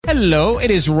Hello, it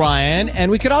is Ryan,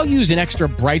 and we could all use an extra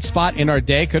bright spot in our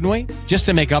day, couldn't we? Just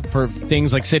to make up for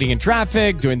things like sitting in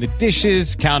traffic, doing the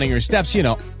dishes, counting your steps, you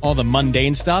know, all the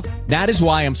mundane stuff. That is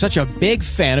why I'm such a big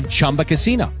fan of Chumba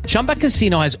Casino. Chumba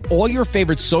Casino has all your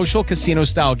favorite social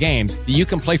casino-style games that you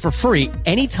can play for free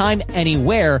anytime,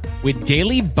 anywhere with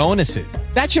daily bonuses.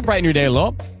 That should brighten your day a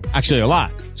little. Actually, a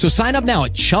lot. So sign up now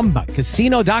at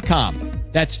ChumbaCasino.com.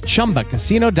 That's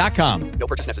ChumbaCasino.com. No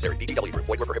purchase necessary. VGW Group.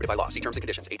 Void where prohibited by law. See terms and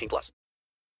conditions. 18+.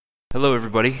 Hello,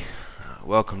 everybody.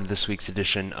 Welcome to this week's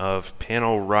edition of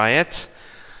Panel Riot.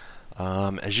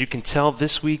 As you can tell,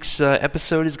 this week's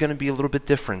episode is going to be a little bit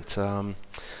different.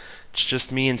 It's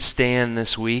just me and Stan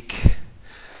this week.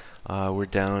 We're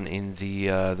down in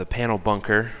the panel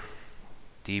bunker,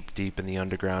 deep in the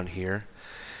underground here,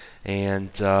 and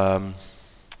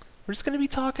we're just going to be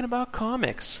talking about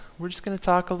comics. We're just going to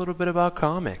talk a little bit about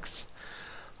comics.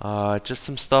 Just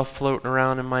some stuff floating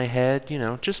around in my head, you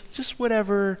know, just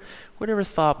whatever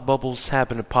thought bubbles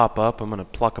happen to pop up. I'm going to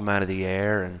pluck them out of the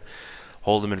air and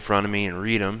hold them in front of me and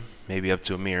read them, maybe up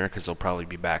to a mirror, because they'll probably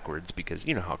be backwards, because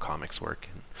you know how comics work,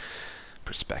 and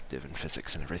perspective and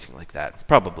physics and everything like that.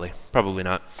 Probably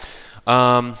not.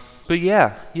 But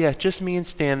yeah, just me and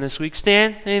Stan this week.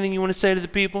 Stan, anything you want to say to the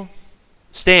people?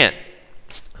 Stan.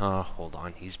 Hold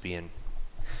on. He's being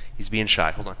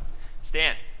shy. Hold on.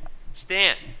 Stan,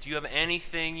 do you have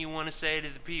anything you want to say to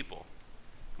the people?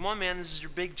 Come on, man. This is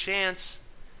your big chance.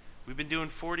 We've been doing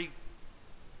 40,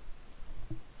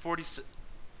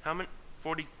 how many?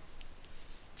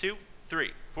 42?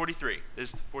 43.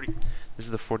 This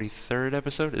is the 43rd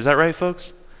episode. Is that right,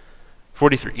 folks?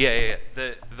 43. Yeah.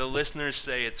 The listeners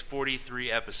say it's 43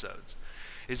 episodes.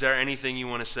 Is there anything you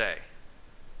want to say?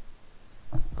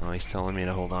 Oh, he's telling me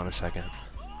to hold on a second.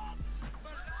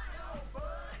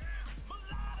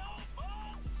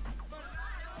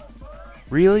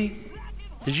 Really?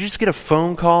 Did you just get a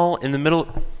phone call in the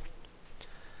middle?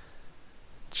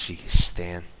 Jeez,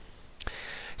 Stan.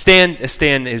 Stan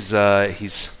is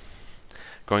he's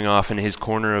going off in his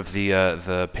corner of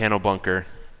the panel bunker,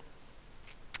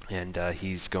 and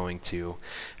he's going to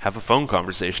have a phone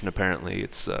conversation. Apparently,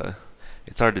 it's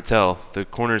hard to tell. The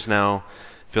corner's now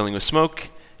filling with smoke,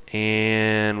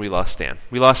 and we lost Stan.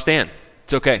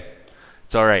 It's okay.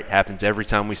 It's all right. Happens every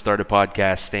time we start a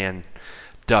podcast. Stan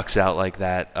ducks out like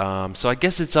that. So I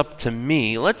guess it's up to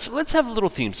me. Let's have a little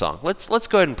theme song. Let's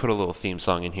go ahead and put a little theme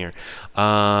song in here.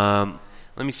 Let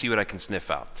me see what I can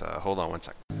sniff out. Hold on one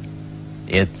second.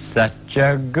 It's such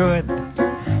a good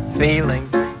feeling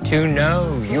to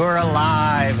know you're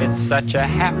alive. It's such a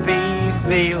happy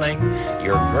feeling.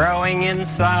 You're growing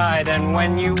inside, and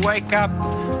when you wake up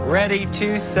ready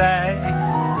to say,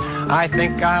 I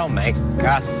think I'll make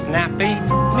a snappy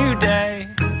new day.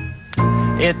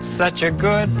 It's such a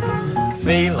good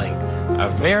feeling, a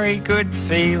very good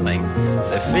feeling,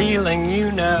 the feeling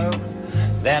you know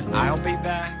that I'll be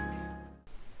back.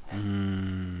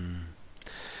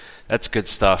 That's good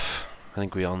stuff. I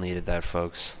think we all needed that,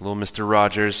 folks. Little Mr.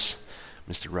 Rogers.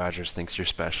 Mr. Rogers thinks you're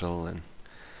special, and,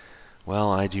 well,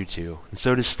 I do too. And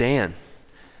so does Stan.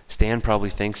 Stan probably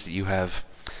thinks that you have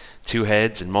two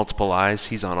heads and multiple eyes.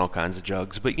 He's on all kinds of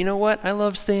drugs. But you know what? I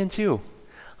love Stan too.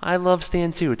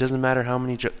 It doesn't matter how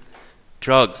many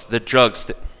drugs.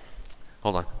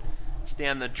 Hold on.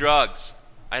 Stan, the drugs.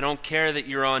 I don't care that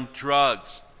you're on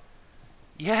drugs.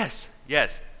 Yes,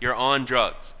 you're on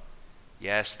drugs.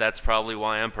 Yes, that's probably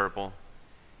why I'm purple.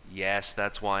 Yes,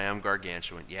 that's why I'm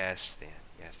gargantuan. Yes, Stan.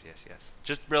 Yes.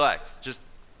 Just relax. Just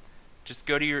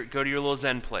go to your little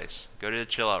Zen place. Go to the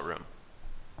chill out room.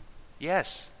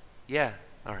 Yes. Yeah.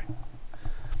 All right.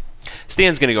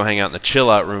 Stan's gonna go hang out in the chill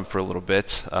out room for a little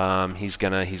bit. He's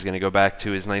gonna go back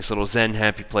to his nice little Zen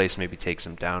happy place. Maybe take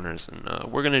some downers,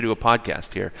 and we're gonna do a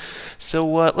podcast here. So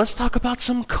let's talk about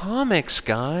some comics,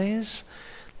 guys.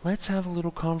 Let's have a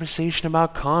little conversation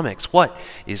about comics. What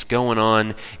is going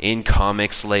on in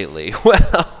comics lately?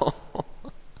 Well,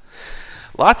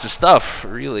 lots of stuff,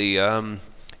 really.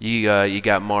 You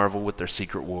got Marvel with their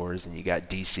Secret Wars, and you got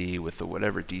DC with the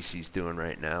whatever DC's doing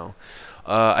right now.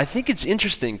 I think it's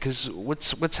interesting because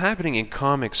what's happening in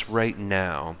comics right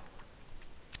now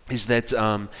is that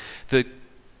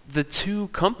the two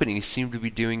companies seem to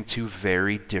be doing two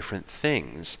very different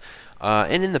things.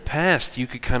 And in the past, you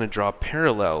could kind of draw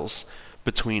parallels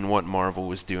between what Marvel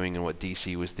was doing and what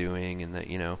DC was doing, and that,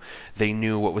 you know, they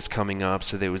knew what was coming up,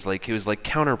 so it was like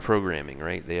counter programming,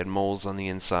 right? They had moles on the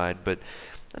inside, but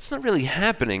that's not really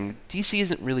happening. DC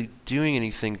isn't really doing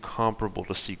anything comparable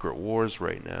to Secret Wars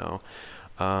right now.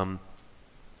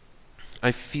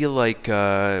 I feel like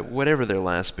whatever their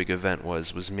last big event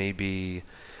was maybe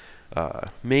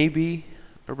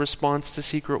a response to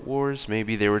Secret Wars.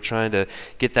 Maybe they were trying to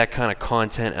get that kind of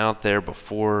content out there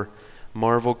before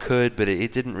Marvel could, but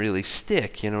it didn't really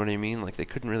stick, you know what I mean? Like, they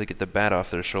couldn't really get the bat off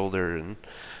their shoulder, and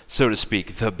so to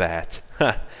speak, the bat.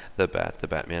 the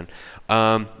Batman.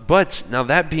 But now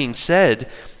that being said,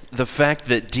 the fact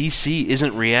that DC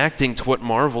isn't reacting to what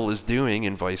Marvel is doing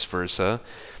and vice versa,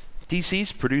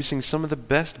 DC's producing some of the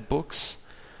best books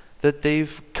that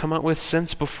they've come out with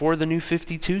since before the New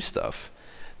 52 stuff.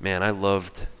 Man, I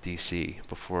loved DC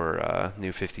before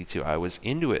New 52. I was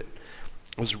into it.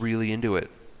 I was really into it.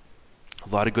 A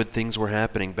lot of good things were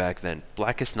happening back then.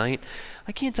 Blackest Night,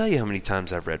 I can't tell you how many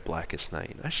times I've read Blackest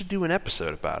Night. I should do an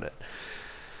episode about it.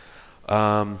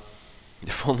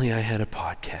 If only I had a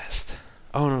podcast.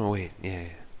 Oh, no, wait. Yeah.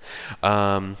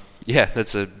 Yeah,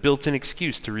 that's a built-in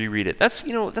excuse to reread it. That's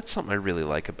something I really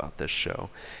like about this show,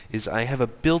 is I have a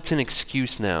built-in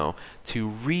excuse now to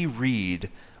reread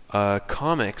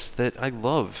comics that I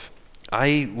love.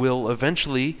 I will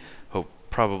eventually,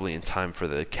 probably in time for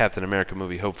the Captain America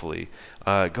movie, hopefully,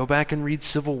 go back and read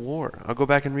Civil War. I'll go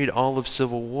back and read all of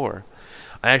Civil War.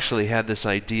 I actually had this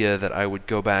idea that I would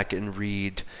go back and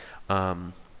read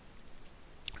the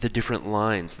different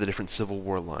lines, the different Civil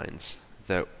War lines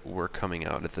that were coming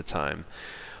out at the time.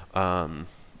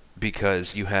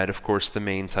 Because you had, of course, the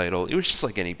main title. It was just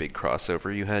like any big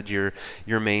crossover. You had your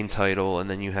main title, and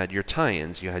then you had your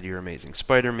tie-ins. You had your Amazing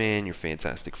Spider-Man, your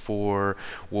Fantastic Four.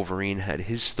 Wolverine had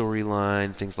his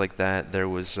storyline, things like that. There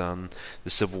was the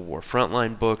Civil War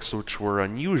Frontline books, which were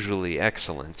unusually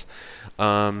excellent.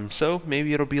 So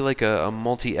maybe it'll be like a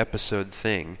multi-episode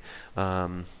thing,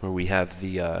 where we have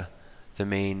the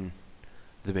main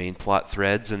plot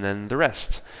threads and then the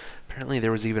rest. Apparently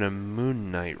there was even a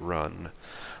Moon Knight run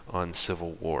on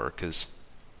Civil War, because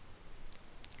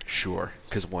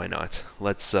why not?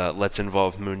 Let's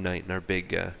involve Moon Knight in our big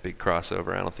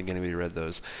crossover. I don't think anybody read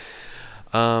those.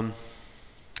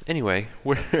 Anyway,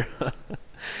 we're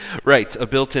right, a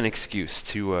built-in excuse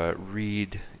to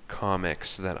read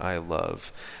comics that I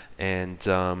love, and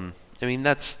I mean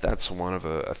that's one of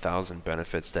 1,000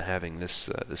 benefits to having this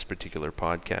particular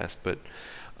podcast. But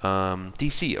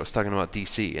DC, I was talking about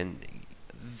DC, and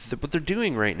what they're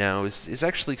doing right now is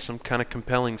actually some kind of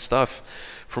compelling stuff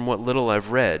from what little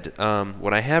I've read.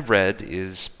 What I have read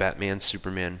is Batman,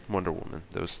 Superman, Wonder Woman,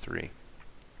 those three.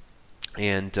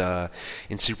 And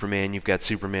in Superman, you've got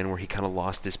Superman where he kind of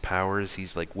lost his powers.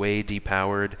 He's like way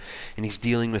depowered, and he's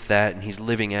dealing with that, and he's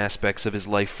living aspects of his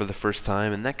life for the first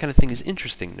time, and that kind of thing is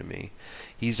interesting to me.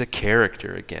 He's a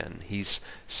character again. He's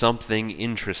something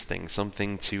interesting,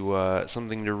 something to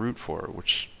root for,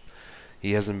 which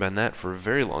he hasn't been that for a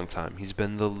very long time. He's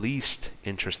been the least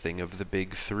interesting of the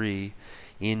big three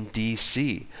in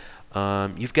DC.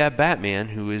 You've got Batman,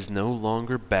 who is no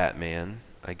longer Batman,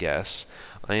 I guess.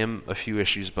 I am a few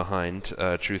issues behind,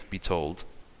 truth be told.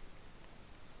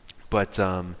 But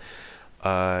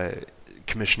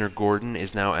Commissioner Gordon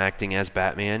is now acting as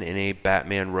Batman in a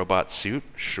Batman robot suit.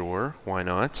 Sure, why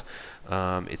not?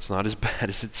 It's not as bad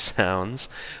as it sounds.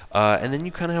 And then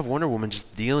you kind of have Wonder Woman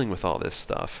just dealing with all this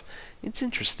stuff. It's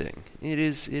interesting. It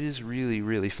is really,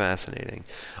 really fascinating.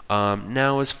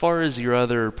 Now, as far as your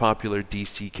other popular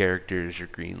DC characters, your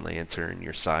Green Lantern,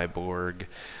 your Cyborg,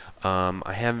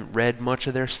 I haven't read much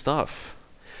of their stuff.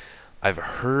 I've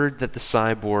heard that the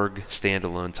Cyborg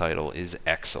standalone title is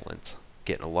excellent,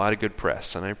 getting a lot of good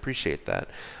press, and I appreciate that.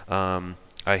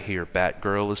 I hear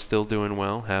Batgirl is still doing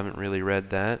well. Haven't really read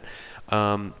that.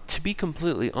 To be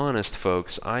completely honest,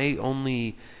 folks, I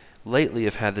only lately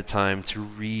have had the time to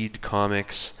read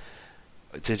comics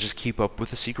to just keep up with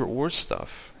the Secret Wars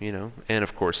stuff, and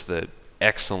of course the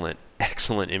excellent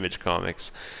Image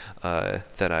comics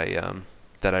that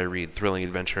I read, Thrilling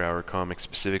Adventure Hour comics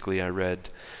specifically. I read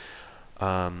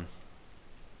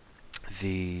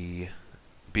the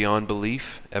Beyond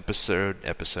Belief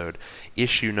episode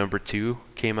issue number 2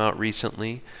 came out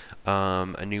recently.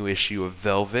 A new issue of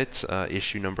Velvet,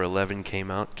 issue number 11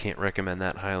 came out. Can't recommend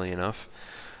that highly enough.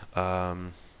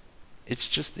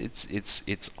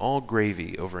 It's all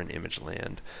gravy over in Image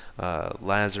Land.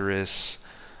 Lazarus,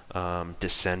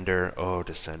 Descender. Oh,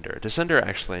 Descender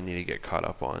actually I need to get caught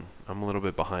up on. I'm a little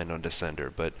bit behind on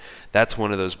Descender, but that's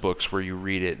one of those books where you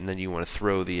read it and then you want to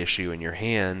throw the issue in your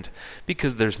hand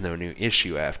because there's no new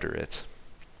issue after it.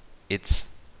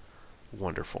 It's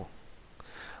wonderful.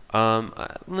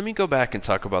 Let me go back and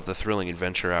talk about the Thrilling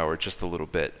Adventure Hour just a little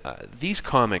bit. These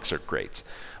comics are great.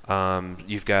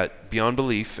 You've got Beyond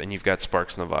Belief and you've got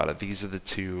Sparks Nevada. These are the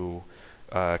two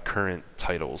current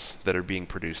titles that are being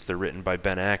produced. They're written by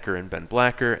Ben Acker and Ben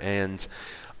Blacker, and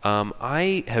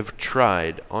I have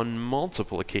tried on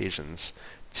multiple occasions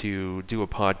to do a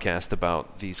podcast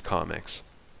about these comics.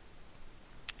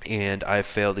 And I've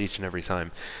failed each and every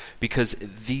time, because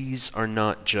these are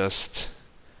not just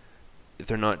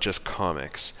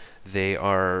comics. They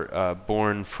are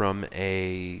born from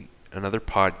another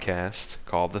podcast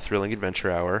called The Thrilling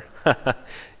Adventure Hour.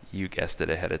 You guessed it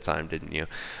ahead of time, didn't you?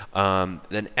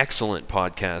 An excellent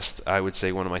podcast. I would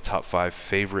say one of my top 5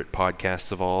 favorite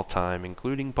podcasts of all time,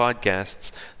 including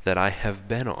podcasts that I have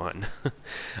been on.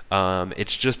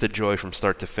 It's just a joy from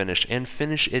start to finish, and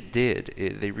finish it did.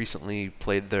 They recently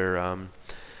played their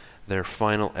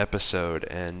final episode,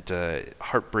 and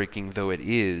heartbreaking though it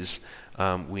is,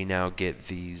 we now get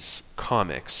these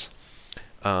comics.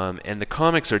 And the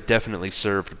comics are definitely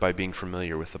served by being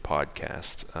familiar with the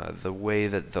podcast. The way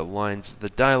that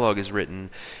the dialogue is written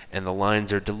and the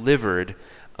lines are delivered,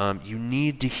 you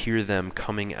need to hear them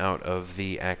coming out of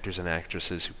the actors and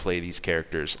actresses who play these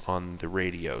characters on the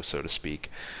radio, so to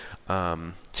speak,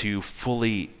 to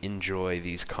fully enjoy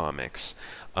these comics.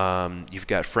 You've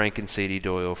got Frank and Sadie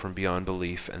Doyle from Beyond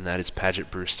Belief, and that is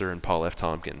Paget Brewster and Paul F.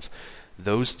 Tompkins.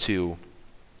 Those two,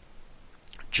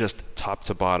 just top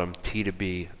to bottom, T to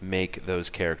B, make those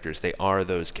characters. They are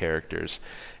those characters.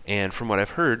 And from what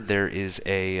I've heard, there is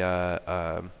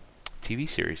a TV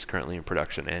series currently in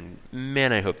production. And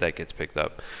man, I hope that gets picked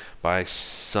up by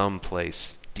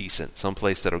someplace decent,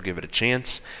 someplace that'll give it a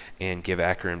chance and give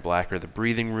Acker and Blacker the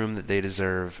breathing room that they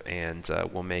deserve, and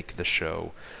will make the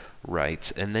show right.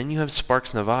 And then you have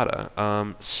Sparks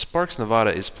Nevada. Sparks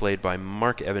Nevada is played by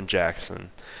Mark Evan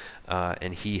Jackson.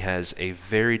 And he has a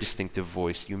very distinctive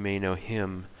voice. You may know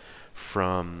him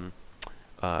from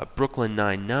Brooklyn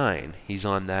Nine-Nine. He's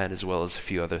on that as well as a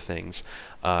few other things.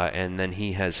 And then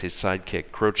he has his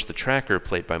sidekick, Croach the Tracker,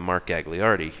 played by Mark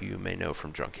Gagliardi, who you may know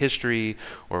from Drunk History,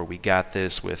 or We Got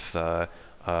This with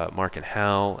Mark and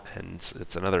Hal, and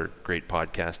it's another great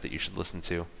podcast that you should listen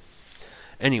to.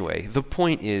 Anyway, the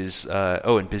point is,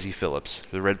 and Busy Phillips.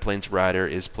 The Red Plains Rider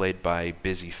is played by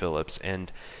Busy Phillips,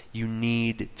 and you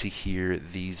need to hear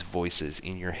these voices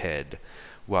in your head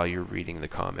while you're reading the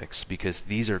comics, because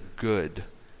these are good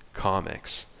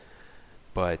comics.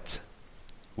 But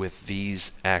with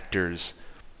these actors'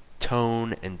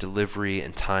 tone and delivery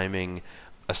and timing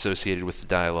associated with the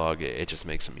dialogue, it just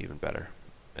makes them even better.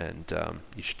 And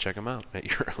you should check them out at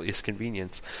your earliest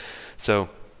convenience. So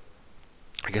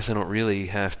I guess I don't really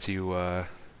have to...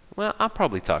 I'll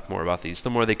probably talk more about these the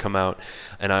more they come out,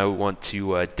 and I want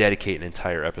to dedicate an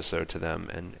entire episode to them.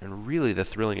 And really, the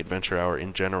Thrilling Adventure Hour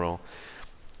in general,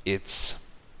 it's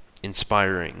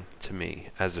inspiring to me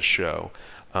as a show.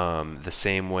 The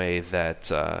same way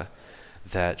that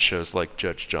shows like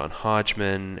Judge John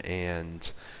Hodgman and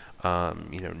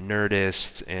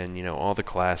Nerdist and all the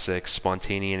classics,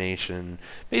 Spontaneation,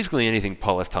 basically anything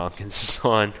Paul F. Tompkins is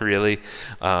on, really.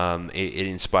 It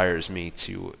inspires me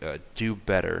to do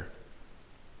better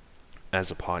as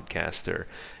a podcaster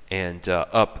and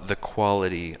up the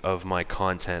quality of my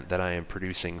content that I am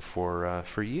producing for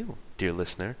you, dear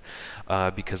listener,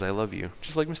 because I love you,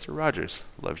 just like Mr. Rogers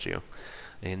loves you,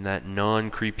 in that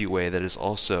non-creepy way that is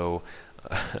also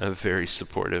very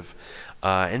supportive.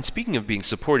 And speaking of being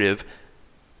supportive,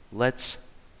 let's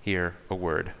hear a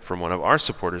word from one of our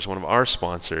supporters, one of our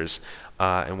sponsors,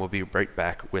 and we'll be right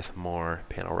back with more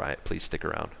Panel Riot. Please stick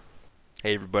around.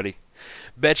 Hey, everybody.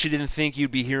 Bet you didn't think you'd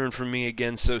be hearing from me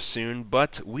again so soon,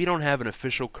 but we don't have an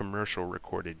official commercial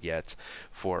recorded yet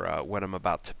for what I'm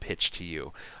about to pitch to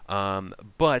you.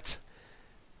 But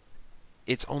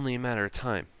it's only a matter of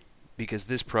time, because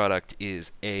this product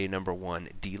is number one,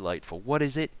 delightful. What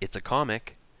is it? It's a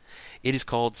comic. It is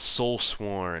called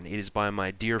Soulsworn. It is by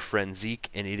my dear friend Zeke,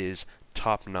 and it is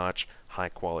top-notch,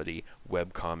 high-quality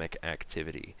webcomic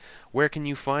activity. Where can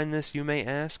you find this, you may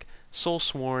ask?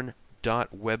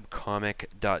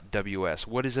 Soulsworn.webcomic.ws.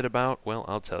 What is it about? Well,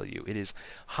 I'll tell you. It is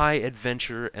high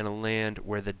adventure in a land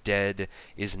where the dead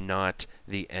is not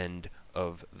the end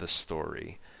of the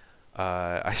story.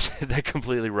 I said that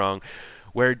completely wrong.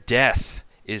 Where death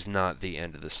is not the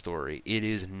end of the story. It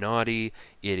is naughty,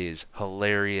 it is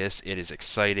hilarious, it is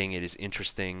exciting, it is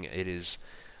interesting, it is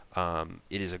a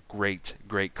great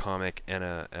comic and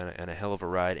a hell of a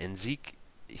ride. And Zeke,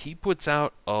 he puts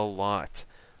out a lot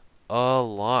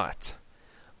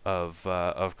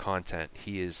of content.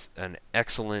 He is an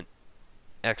excellent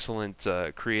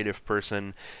creative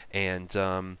person,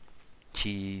 and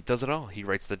he does it all. He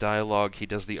writes the dialogue, he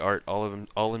does the art,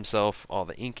 all himself, all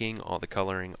the inking, all the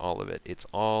coloring, all of it. It's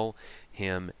all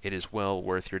him. It is well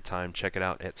worth your time. Check it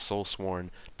out at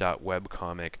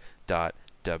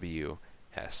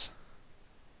soulsworn.webcomic.ws.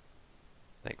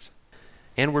 Thanks.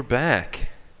 And we're back.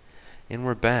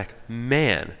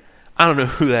 Man, I don't know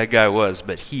who that guy was,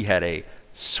 but he had a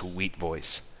sweet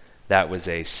voice. That was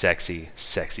a sexy,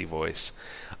 sexy voice.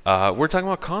 We're talking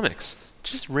about comics.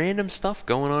 Just random stuff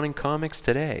going on in comics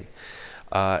today.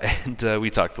 And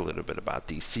we talked a little bit about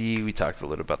DC. We talked a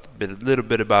little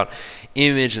bit about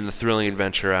Image and the Thrilling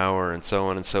Adventure Hour and so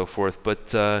on and so forth. But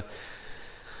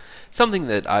something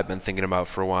that I've been thinking about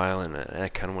for a while, and I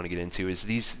kind of want to get into, is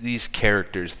these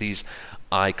characters, these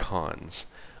icons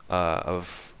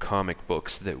of comic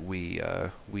books that we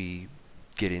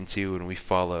get into and we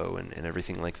follow and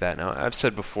everything like that. Now, I've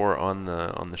said before on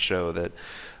the show that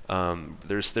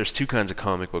there's two kinds of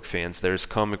comic book fans. There's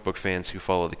comic book fans who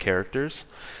follow the characters,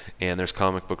 and there's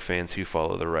comic book fans who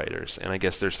follow the writers. And I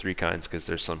guess there's three kinds because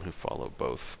there's some who follow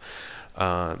both.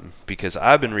 Because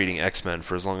I've been reading X-Men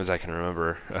for as long as I can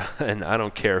remember, and I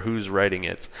don't care who's writing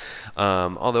it.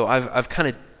 Although I've kind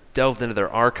of delved into their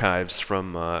archives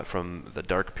from the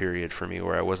dark period for me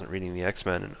where I wasn't reading the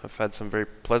X-Men, and I've had some very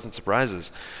pleasant surprises.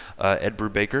 Ed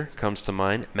Brubaker comes to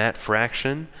mind. Matt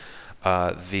Fraction,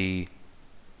 the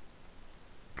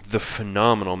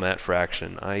phenomenal Matt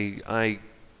Fraction. I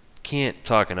can't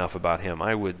talk enough about him.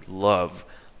 I would love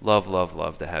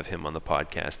to have him on the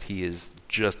podcast. He is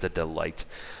just a delight.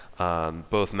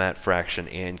 Both Matt Fraction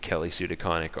and Kelly Sue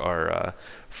DeConnick are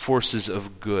forces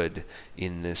of good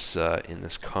in this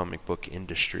comic book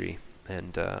industry,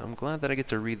 and I'm glad that I get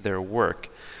to read their work.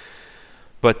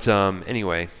 But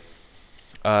anyway,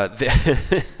 man,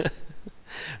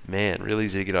 really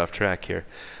easy to get off track here.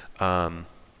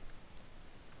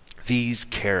 These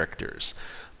characters,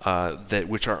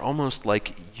 which are almost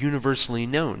like universally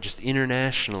known, just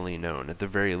internationally known at the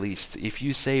very least. If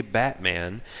you say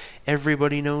Batman,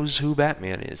 everybody knows who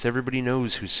Batman is. Everybody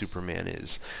knows who Superman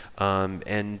is.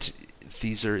 And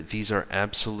these are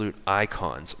absolute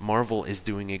icons. Marvel is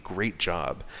doing a great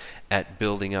job at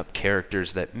building up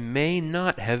characters that may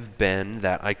not have been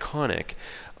that iconic.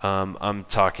 I'm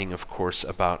talking, of course,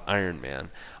 about Iron Man.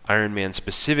 Iron Man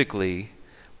specifically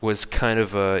was kind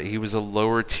of he was a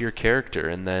lower tier character,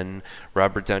 and then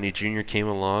Robert Downey Jr. came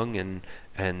along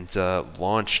and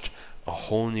launched a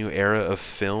whole new era of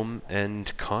film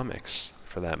and comics,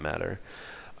 for that matter.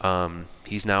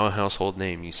 He's now a household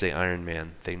name. You say Iron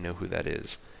Man, they know who that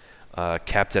is.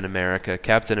 Captain America.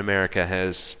 Captain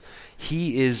America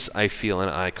he is, I feel, an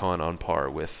icon on par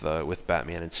with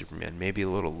Batman and Superman. Maybe a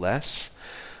little less,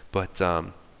 but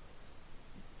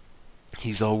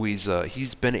he's always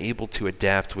he's been able to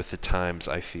adapt with the times,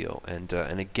 I feel, and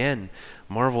again,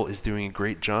 Marvel is doing a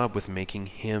great job with making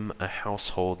him a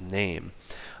household name.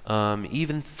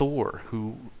 Even Thor,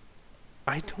 who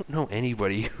I don't know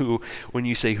anybody who, when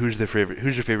you say who's your favorite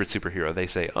superhero, they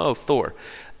say, oh, Thor.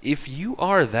 If you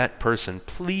are that person,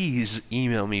 please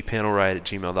email me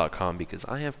panelriot@gmail.com because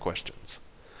I have questions.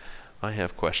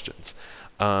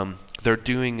 They're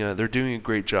doing a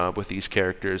great job with these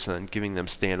characters and giving them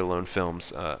standalone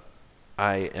films.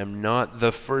 I am not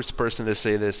the first person to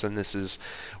say this, and this is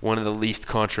one of the least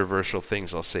controversial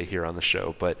things I'll say here on the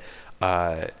show, but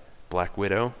Black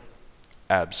Widow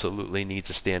absolutely needs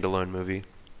a standalone movie.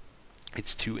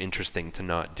 It's too interesting to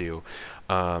not do.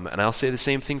 And I'll say the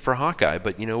same thing for Hawkeye,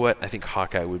 but you know what? I think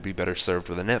Hawkeye would be better served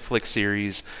with a Netflix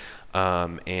series,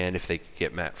 and if they could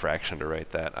get Matt Fraction to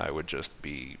write that, I would just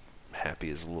be happy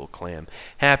as a little clam.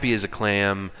 Happy as a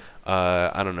clam.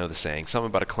 I don't know the saying. Something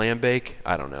about a clam bake?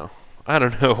 I don't know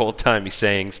old-timey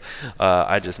sayings.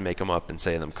 I just make them up and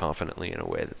say them confidently in a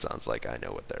way that sounds like I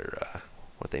know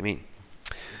what they mean.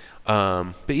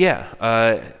 But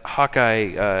yeah,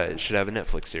 Hawkeye should have a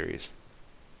Netflix series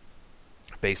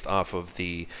based off of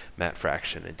the Matt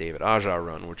Fraction and David Aja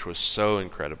run, which was so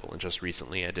incredible and just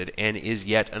recently ended, and is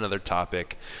yet another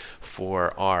topic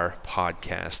for our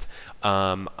podcast.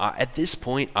 At this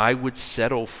point, I would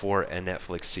settle for a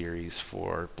Netflix series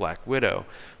for Black Widow,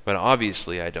 but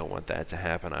obviously I don't want that to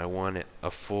happen. I want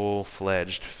a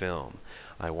full-fledged film.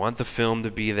 I want the film to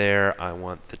be there. I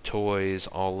want the toys,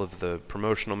 all of the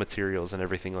promotional materials and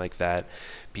everything like that,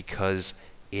 because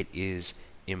it is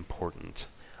important.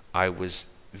 I was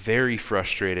very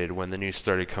frustrated when the news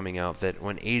started coming out that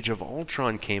when Age of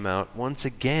Ultron came out, once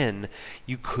again,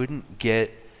 you couldn't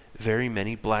get very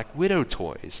many Black Widow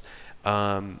toys.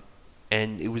 And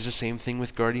it was the same thing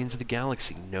with Guardians of the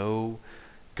Galaxy. No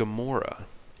Gamora.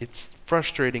 It's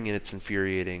frustrating and it's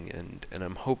infuriating, and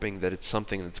I'm hoping that it's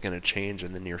something that's going to change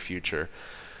in the near future.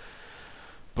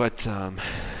 But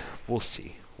we'll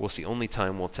see. Only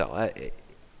time will tell.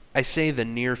 I say the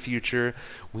near future.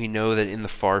 We know that in the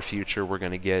far future we're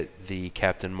going to get the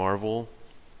Captain Marvel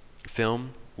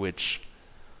film, which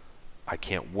I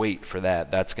can't wait for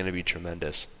that. That's going to be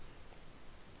tremendous.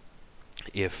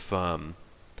 If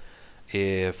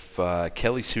if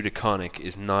Kelly Sue DeConnick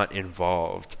is not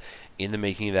involved in the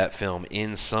making of that film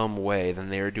in some way, then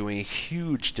they are doing a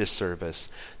huge disservice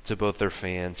to both their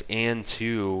fans and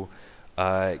to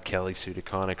Kelly Sue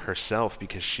DeConnick herself,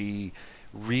 because she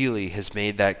really has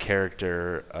made that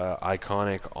character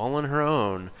iconic all on her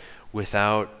own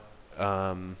without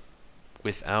the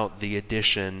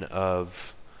addition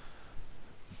of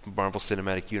Marvel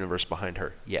Cinematic Universe behind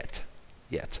her yet.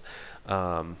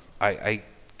 I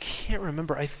can't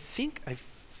remember. I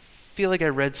feel like I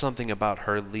read something about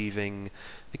her leaving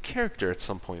the character at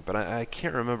some point, but I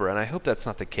can't remember, and I hope that's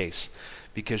not the case,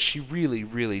 because she really,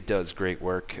 really does great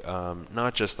work,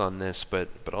 not just on this, but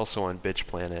also on Bitch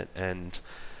Planet, and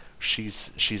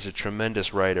she's a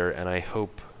tremendous writer, and I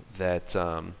hope that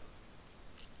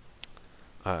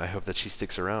she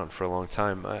sticks around for a long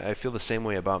time. I feel the same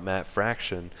way about Matt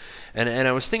Fraction, and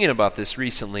I was thinking about this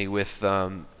recently with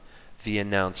the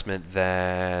announcement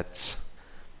that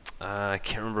I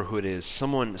can't remember who it is.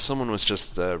 Someone was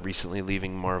just recently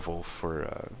leaving Marvel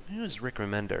for it was Rick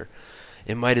Remender.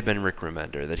 It might have been Rick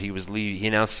Remender that he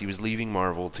announced he was leaving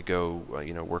Marvel to go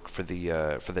work for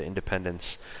the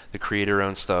independents, the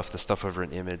creator-owned stuff, the stuff over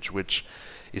at Image, which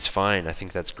is fine. I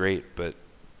think that's great, but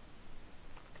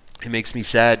it makes me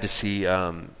sad to see.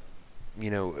 I'm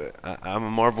a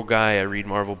Marvel guy. I read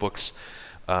Marvel books.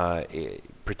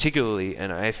 Particularly,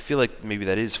 and I feel like maybe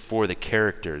that is for the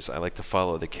characters. I like to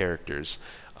follow the characters,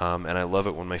 and I love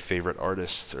it when my favorite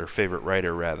artist, or favorite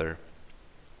writer rather,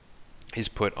 is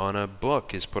put on a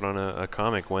book, is put on a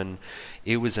comic. When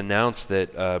it was announced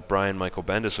that Brian Michael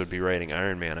Bendis would be writing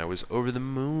Iron Man, I was over the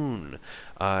moon,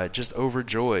 just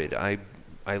overjoyed. I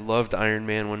loved Iron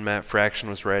Man when Matt Fraction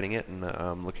was writing it, and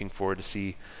I'm looking forward to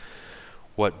see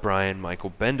what Brian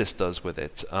Michael Bendis does with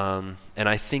it. And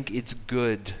I think it's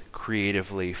good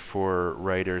creatively for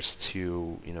writers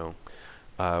to,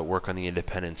 work on the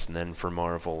independents and then for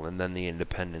Marvel, and then the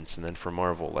independents and then for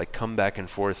Marvel. Like, come back and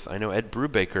forth. I know Ed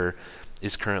Brubaker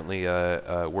is currently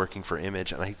working for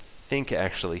Image, and I think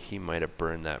actually he might have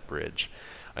burned that bridge.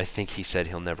 I think he said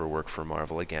he'll never work for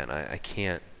Marvel again. I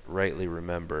can't rightly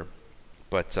remember.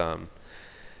 But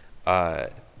I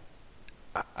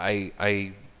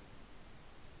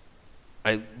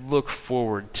look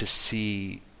forward to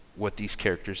see what these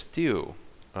characters do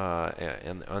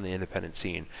on the independent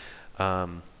scene.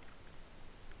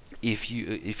 If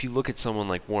you look at someone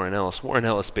like Warren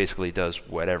Ellis basically does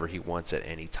whatever he wants at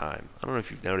any time. I don't know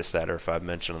if you've noticed that or if I've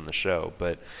mentioned on the show,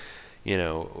 but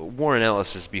Warren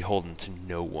Ellis is beholden to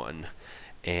no one,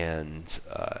 and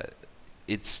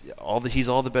he's all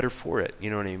the better for it. You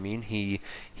know what I mean? He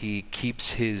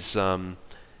keeps his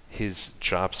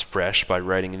chops fresh by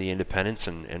writing in the independents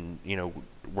and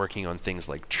working on things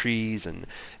like trees and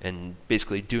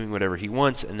basically doing whatever he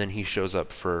wants, and then he shows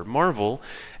up for Marvel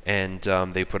and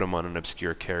they put him on an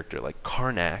obscure character like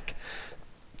Karnak,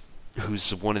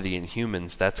 who's one of the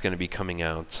Inhumans. That's going to be coming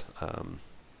out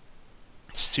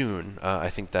soon. I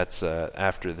think that's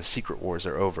after the Secret Wars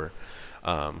are over.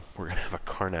 We're going to have a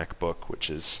Karnak book, which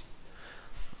is,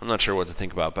 I'm not sure what to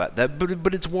think about that,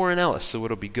 but it's Warren Ellis, so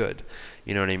it'll be good.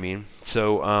 You know what I mean?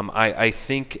 So I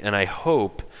think, and I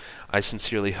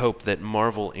sincerely hope that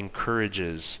Marvel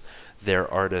encourages their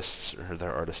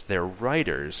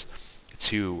writers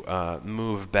to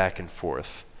move back and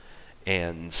forth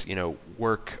and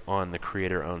work on the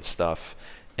creator-owned stuff,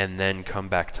 and then come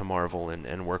back to Marvel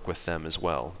and work with them as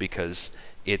well, because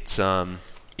it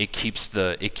keeps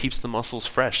the muscles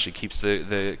fresh. It keeps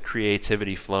the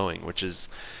creativity flowing, which is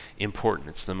important.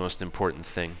 It's the most important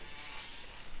thing.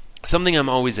 Something I'm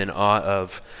always in awe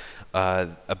of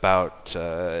about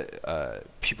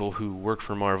people who work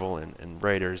for Marvel and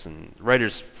writers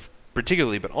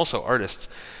particularly, but also artists.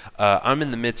 I'm in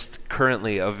the midst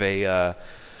currently of a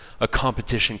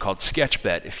competition called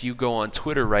Sketchbet. If you go on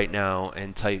Twitter right now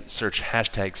and search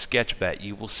hashtag Sketchbet,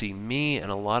 you will see me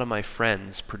and a lot of my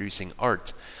friends producing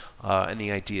art. And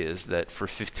the idea is that for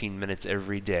 15 minutes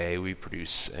every day, we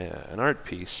produce an art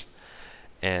piece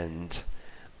and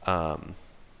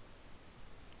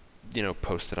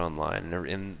post it online.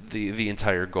 And the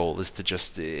entire goal is to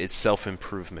it's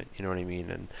self-improvement. You know what I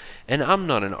mean? And I'm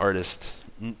not an artist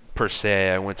per se.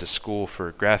 I went to school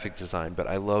for graphic design, but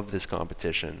I love this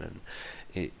competition,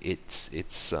 and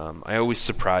it's I always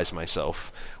surprise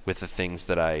myself with the things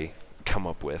that I come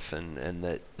up with and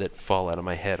that fall out of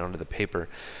my head onto the paper.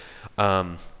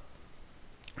 Now,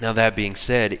 that being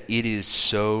said, it is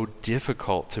so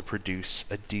difficult to produce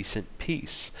a decent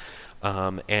piece,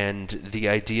 and the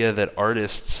idea that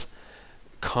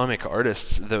comic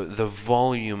artists, the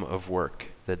volume of work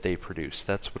that they produce,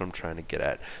 that's what I'm trying to get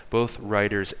at. Both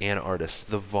writers and artists,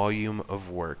 the volume of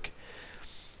work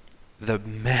the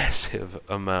massive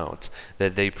amount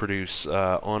that they produce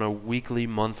on a weekly,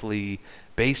 monthly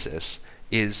basis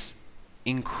is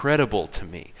incredible to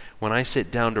me. When I sit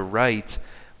down to write,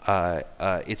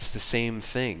 it's the same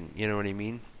thing. You know what I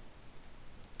mean?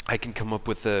 I can come up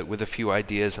with a few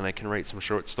ideas, and I can write some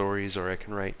short stories, or I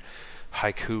can write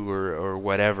haiku or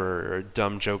whatever, or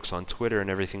dumb jokes on Twitter and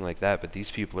everything like that. But these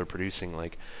people are producing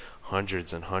like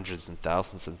hundreds and hundreds and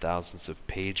thousands of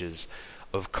pages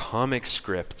of comic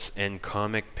scripts and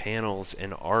comic panels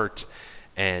and art,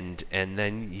 and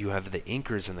then you have the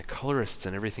inkers and the colorists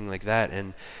and everything like that.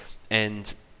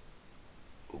 And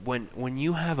when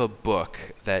you have a book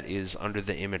that is under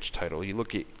the Image title, you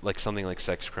look at like something like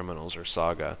Sex Criminals or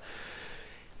Saga,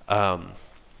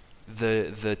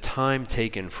 the time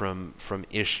taken from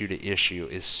issue to issue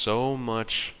is so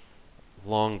much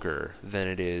longer than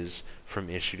it is from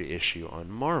issue to issue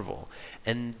on Marvel,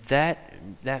 and that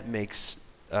makes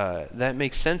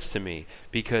sense to me,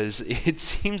 because it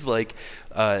seems like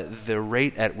the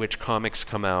rate at which comics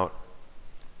come out,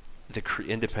 the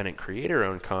independent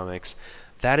creator-owned comics,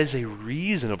 that is a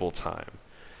reasonable time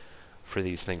for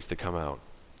these things to come out.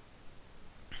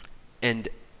 And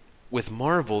with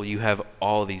Marvel, you have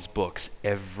all these books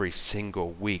every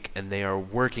single week, and they are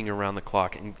working around the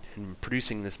clock and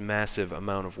producing this massive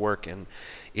amount of work, and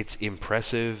it's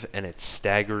impressive, and it's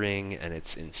staggering, and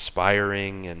it's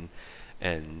inspiring,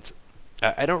 and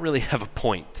I don't really have a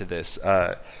point to this,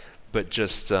 but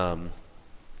just...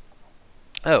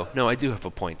 Oh, no, I do have a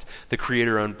point. The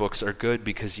creator-owned books are good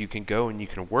because you can go and you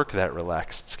can work that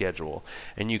relaxed schedule,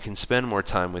 and you can spend more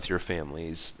time with your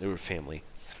your family,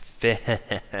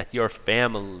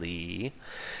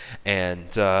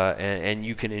 and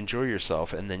you can enjoy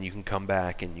yourself, and then you can come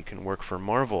back and you can work for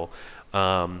Marvel.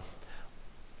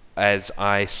 As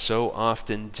I so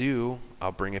often do,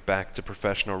 I'll bring it back to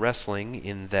professional wrestling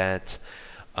in that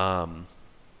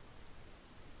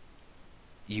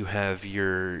you have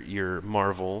your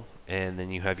Marvel, and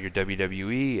then you have your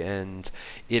WWE, and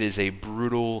it is a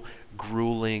brutal,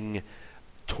 grueling,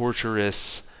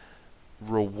 torturous,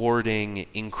 rewarding,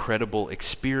 incredible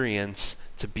experience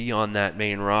to be on that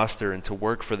main roster and to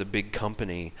work for the big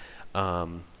company.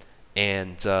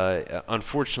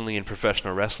 Unfortunately, in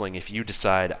professional wrestling, if you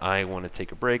decide, I want to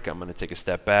take a break, I'm going to take a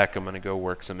step back, I'm going to go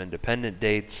work some independent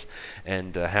dates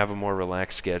and have a more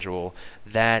relaxed schedule,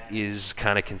 that is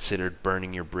kind of considered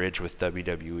burning your bridge with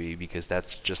WWE, because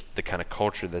that's just the kind of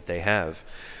culture that they have.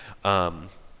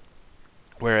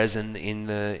 Whereas in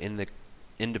the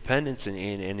independents and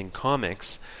in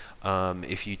comics,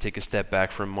 if you take a step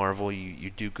back from Marvel, you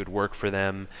do good work for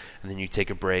them, and then you take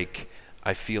a break,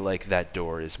 I feel like that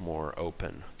door is more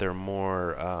open. They're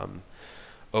more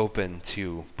open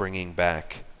to bringing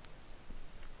back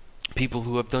people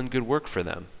who have done good work for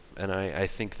them, and I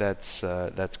think that's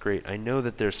great. I know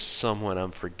that there's someone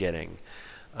I'm forgetting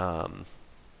that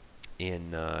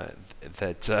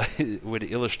would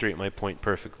illustrate my point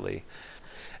perfectly,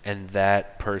 and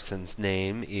that person's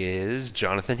name is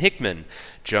Jonathan Hickman.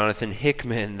 Jonathan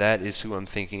Hickman, that is who I'm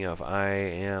thinking of. I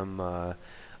am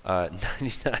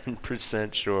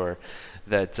 99% sure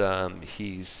that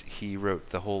he wrote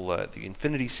the whole the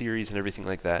Infinity series and everything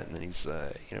like that, and then he's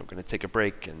going to take a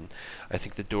break, and I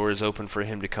think the door is open for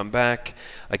him to come back.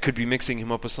 I could be mixing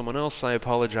him up with someone else. I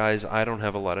apologize. I don't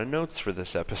have a lot of notes for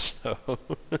this episode,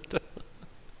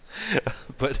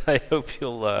 but I hope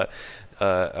you'll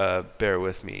bear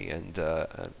with me and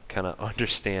kind of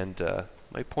understand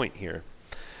my point here.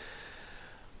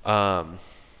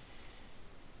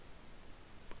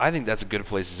 I think that's a good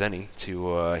place as any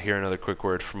to hear another quick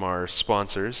word from our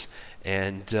sponsors.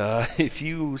 And if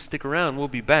you stick around, we'll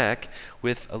be back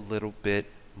with a little bit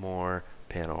more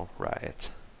Panel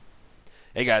Riot.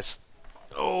 Hey guys.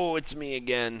 Oh, it's me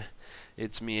again.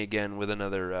 It's me again with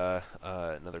another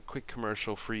quick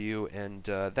commercial for you. And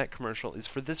that commercial is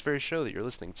for this very show that you're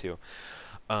listening to.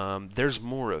 There's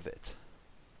more of it.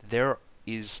 There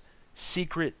is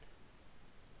secret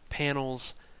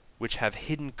panels which have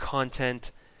hidden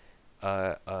content.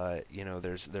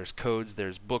 There's codes,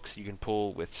 there's books you can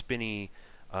pull with spinny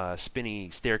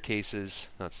staircases,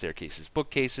 not staircases,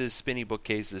 bookcases, spinny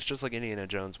bookcases, just like Indiana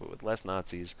Jones, but with less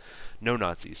Nazis. No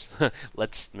Nazis.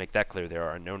 Let's make that clear. There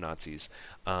are no Nazis.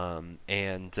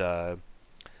 They're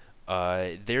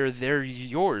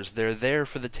yours. They're there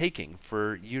for the taking,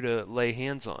 for you to lay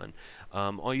hands on.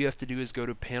 All you have to do is go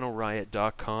to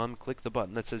panelriot.com, click the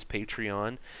button that says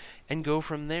Patreon, and go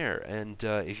from there. And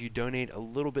if you donate a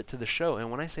little bit to the show, and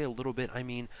when I say a little bit, I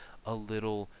mean a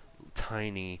little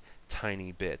tiny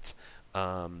bit.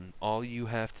 All you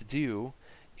have to do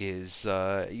is,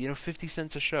 50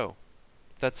 cents a show.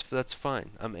 That's fine.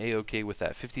 I'm A-okay with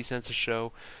that. 50 cents a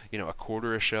show, a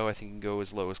quarter a show. I think you can go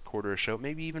as low as quarter a show,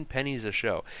 maybe even pennies a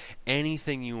show.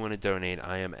 Anything you want to donate,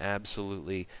 I am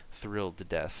absolutely thrilled to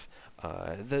death.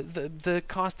 The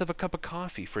cost of a cup of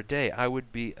coffee for a day, I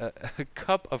would be a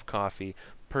cup of coffee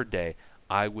per day.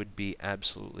 I would be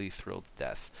absolutely thrilled to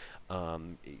death.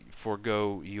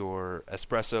 Forgo your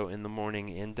espresso in the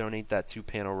morning and donate that to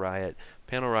Panel Riot.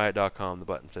 PanelRiot.com. The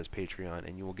button says Patreon,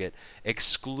 and you will get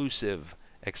exclusive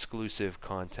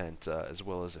content as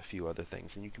well as a few other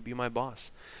things. And you can be my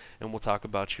boss, and we'll talk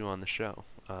about you on the show.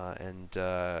 And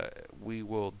we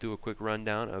will do a quick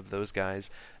rundown of those guys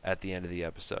at the end of the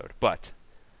episode. But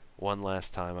one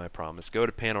last time, I promise. Go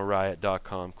to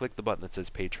PanelRiot.com, click the button that says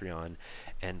Patreon,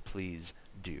 and please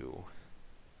do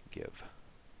give.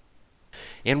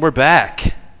 And we're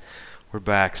back. We're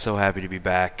back. So happy to be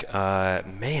back.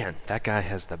 Man, that guy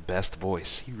has the best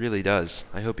voice. He really does.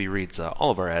 I hope he reads all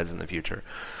of our ads in the future.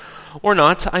 Or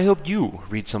not. I hope you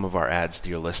read some of our ads,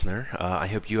 dear listener. I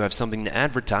hope you have something to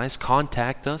advertise.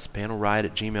 Contact us,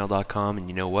 panelriot@gmail.com. And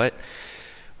you know what?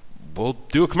 We'll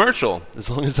do a commercial. As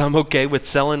long as I'm okay with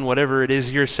selling whatever it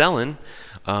is you're selling,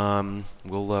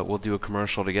 we'll do a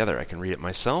commercial together. I can read it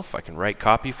myself. I can write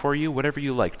copy for you. Whatever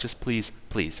you like. Just please,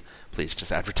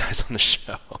 just advertise on the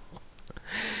show.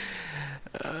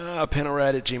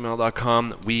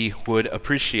 Panelriot@gmail.com. We would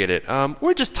appreciate it.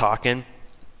 We're just talking.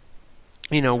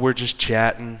 We're just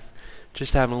chatting.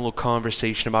 Just having a little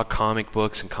conversation about comic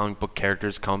books and comic book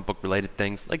characters, comic book related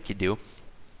things, like you do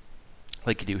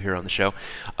here on the show.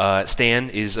 Stan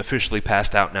is officially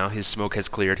passed out now. His smoke has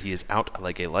cleared. He is out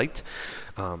like a light.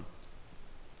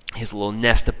 His little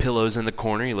nest of pillows in the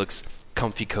corner. He looks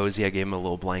comfy, cozy. I gave him a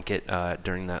little blanket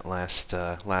during that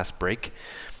last break,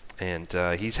 and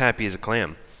he's happy as a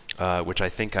clam, which I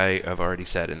think I have already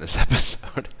said in this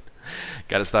episode.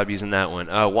 Got to stop using that one.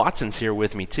 Watson's here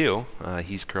with me too.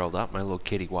 He's curled up, my little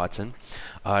kitty Watson.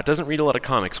 Doesn't read a lot of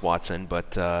comics, Watson,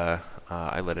 but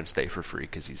I let him stay for free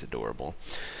because he's adorable.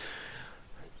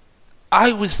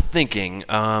 I was thinking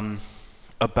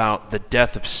about the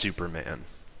death of Superman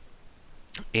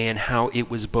and how it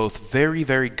was both very,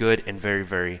 very good and very,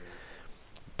 very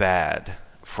bad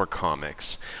for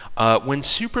comics. When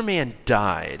Superman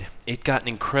died, it got an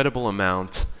incredible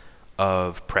amount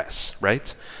of press,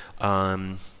 right?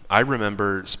 I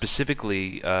remember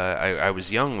specifically, I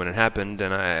was young when it happened,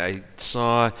 and I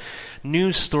saw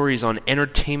news stories on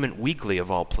Entertainment Weekly, of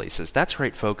all places. That's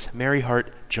right, folks. Mary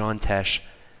Hart, John Tesh,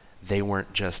 they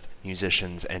weren't just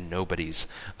musicians and nobodies.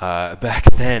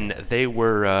 Back then, they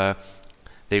were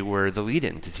the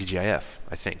lead-in to TGIF,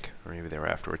 I think, or maybe they were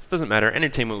afterwards. It doesn't matter.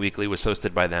 Entertainment Weekly was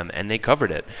hosted by them, and they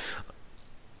covered it.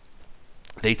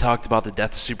 They talked about the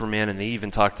death of Superman, and they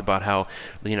even talked about how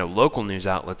local news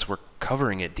outlets were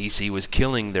covering it. DC was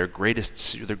killing their greatest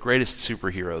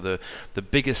superhero, the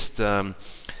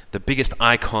biggest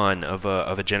icon of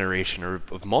a generation or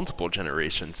of multiple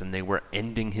generations, and they were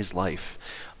ending his life.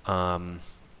 And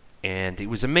it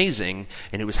was amazing,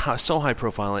 and it was so high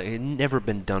profile. It had never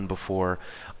been done before,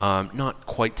 not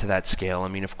quite to that scale. I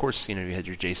mean, of course, you had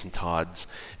your Jason Todds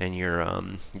and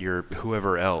your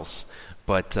whoever else,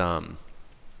 but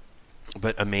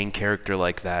a main character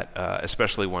like that,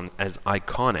 especially one as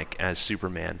iconic as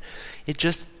Superman, it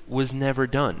just was never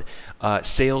done.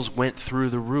 Sales went through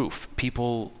the roof.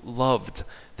 People loved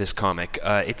this comic.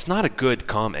 It's not a good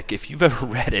comic. If you've ever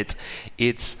read it,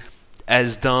 it's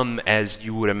as dumb as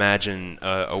you would imagine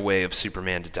a way of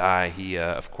Superman to die. He,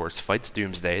 of course, fights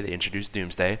Doomsday. They introduced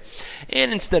Doomsday.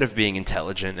 And instead of being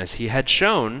intelligent, as he had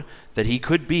shown that he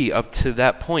could be up to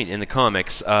that point in the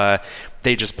comics,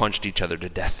 they just punched each other to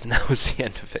death, and that was the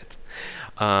end of it.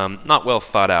 Not well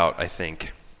thought out, I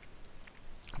think.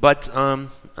 But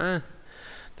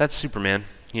that's Superman,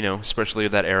 especially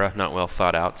of that era, not well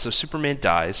thought out. So Superman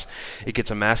dies. It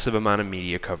gets a massive amount of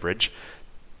media coverage,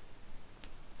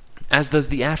 as does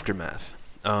the aftermath,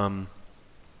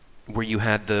 where you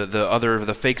had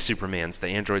the fake Supermans, the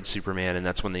android Superman, and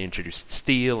that's when they introduced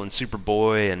Steel and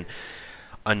Superboy and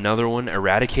another one,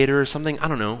 Eradicator or something. I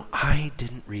don't know. I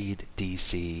didn't read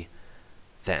DC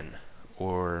then,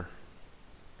 or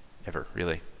ever,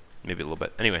 really. Maybe a little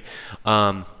bit. Anyway,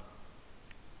 and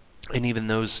even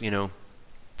those,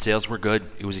 sales were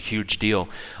good. It was a huge deal.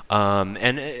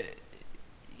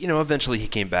 Eventually he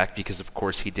came back because, of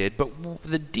course, he did. But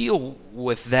the deal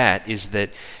with that is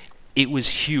that it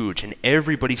was huge, and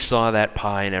everybody saw that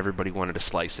pie, and everybody wanted a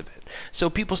slice of it. So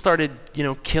people started,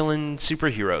 killing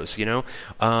superheroes.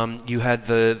 You had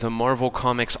the Marvel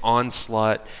Comics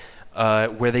onslaught,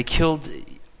 where they killed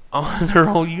on their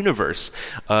whole universe.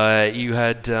 You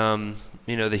had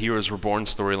the Heroes Reborn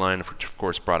storyline, which of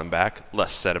course brought him back.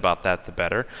 Less said about that, the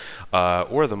better.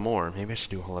 Or the more. Maybe I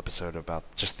should do a whole episode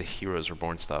about just the Heroes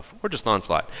Reborn stuff. Or just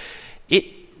Onslaught. It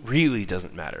really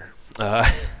doesn't matter.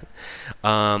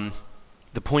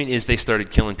 The point is they started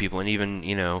killing people, and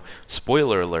even,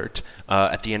 spoiler alert,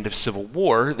 at the end of Civil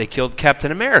War, they killed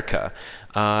Captain America.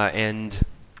 And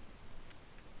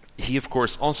he, of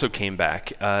course, also came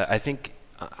back. I think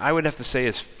I would have to say,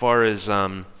 as far as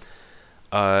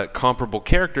comparable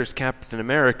characters, Captain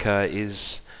America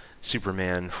is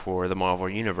Superman for the Marvel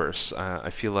Universe. I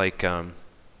feel like,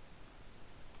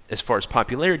 as far as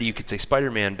popularity, you could say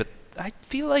Spider-Man, but I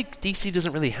feel like DC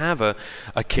doesn't really have a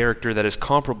character that is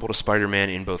comparable to Spider-Man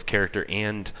in both character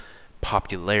and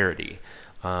popularity.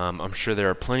 I'm sure there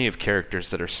are plenty of characters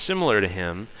that are similar to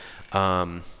him,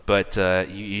 but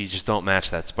you just don't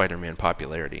match that Spider-Man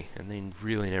popularity, and they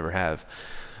really never have.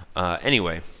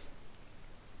 Anyway,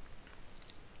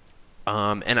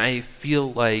 and I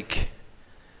feel like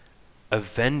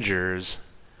Avengers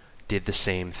did the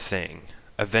same thing.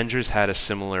 Avengers had a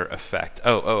similar effect.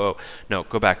 No,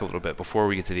 go back a little bit before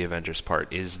we get to the Avengers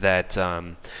part, is that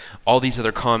all these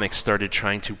other comics started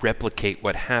trying to replicate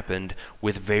what happened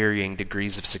with varying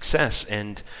degrees of success,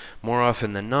 and more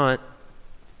often than not,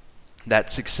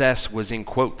 that success was in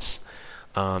quotes.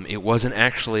 It wasn't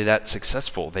actually that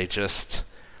successful. They just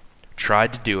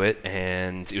tried to do it,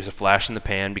 and it was a flash in the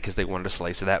pan because they wanted a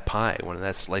slice of that pie, wanted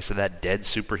that slice of that dead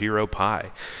superhero pie.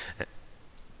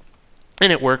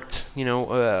 And it worked,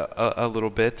 a little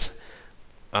bit.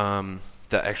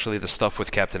 The stuff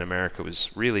with Captain America was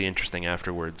really interesting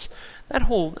afterwards. That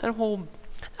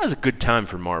was a good time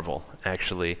for Marvel,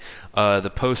 actually.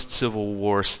 The post-Civil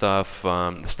War stuff,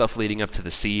 the stuff leading up to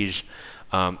the Siege,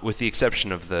 with the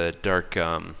exception of the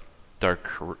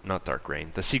not Dark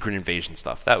Reign, the Secret Invasion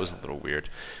stuff. That was a little weird.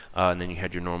 And then you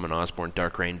had your Norman Osborn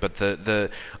Dark Reign. But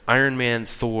the Iron Man,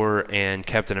 Thor, and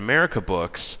Captain America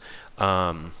books,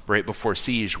 right before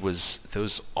Siege,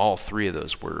 all three of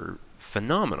those were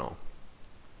phenomenal.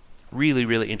 Really,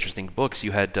 really interesting books.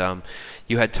 You had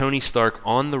Tony Stark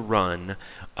on the run,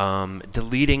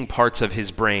 deleting parts of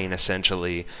his brain,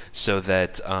 essentially, so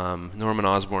that Norman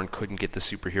Osborn couldn't get the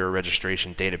superhero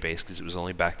registration database because it was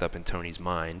only backed up in Tony's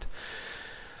mind.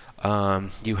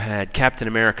 You had Captain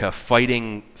America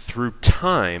fighting through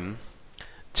time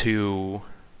to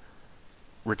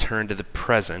return to the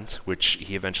present, which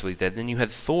he eventually did. Then you had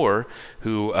Thor,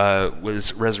 who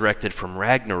was resurrected from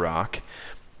Ragnarok,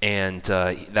 and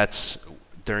that's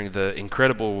during the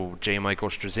incredible J. Michael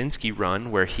Straczynski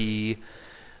run, where he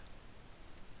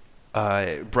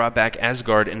brought back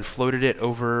Asgard and floated it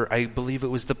over, I believe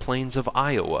it was the plains of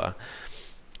Iowa.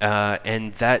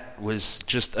 And that was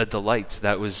just a delight.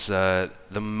 That was the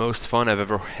most fun I've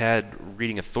ever had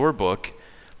reading a Thor book,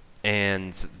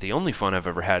 and the only fun I've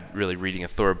ever had really reading a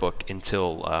Thor book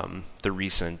until the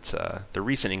recent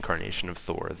incarnation of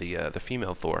Thor, the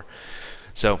female Thor.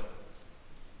 So,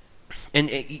 and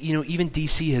even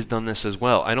DC has done this as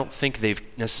well. I don't think they've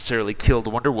necessarily killed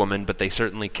Wonder Woman, but they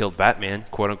certainly killed Batman,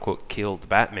 quote unquote killed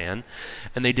Batman,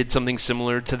 and they did something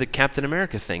similar to the Captain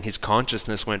America thing. His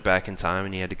consciousness went back in time,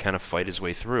 and he had to kind of fight his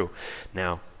way through.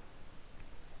 Now,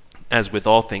 as with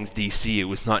all things DC, it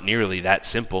was not nearly that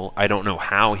simple. I don't know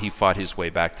how he fought his way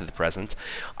back to the present.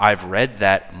 I've read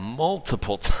that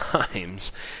multiple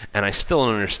times, and I still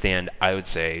don't understand, I would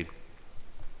say,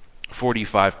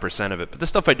 45% of it. But the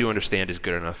stuff I do understand is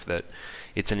good enough that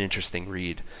it's an interesting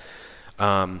read.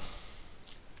 But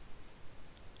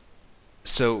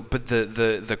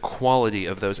the quality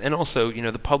of those, and also,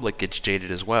 the public gets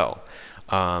jaded as well.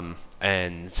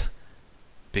 And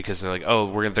because they're like,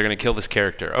 they're going to kill this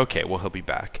character. Okay, well, he'll be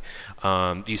back.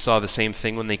 You saw the same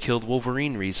thing when they killed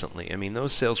Wolverine recently. I mean,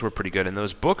 those sales were pretty good, and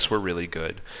those books were really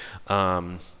good.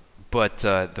 But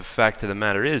the fact of the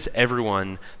matter is,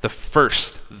 everyone, the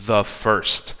first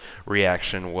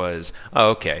reaction was,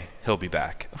 okay, he'll be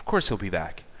back. Of course he'll be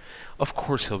back. Of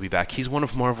course he'll be back. He's one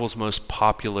of Marvel's most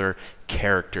popular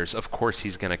characters. Of course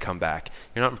he's going to come back.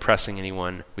 You're not impressing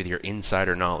anyone with your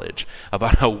insider knowledge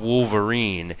about how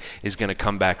Wolverine is going to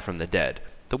come back from the dead.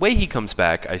 The way he comes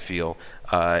back, I feel,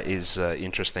 is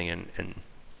interesting, and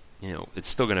it's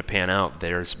still going to pan out.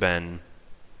 There's been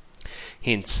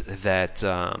hints that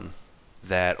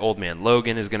that Old Man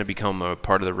Logan is going to become a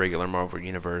part of the regular Marvel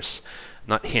Universe.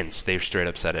 Not hints, they've straight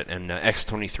up said it. And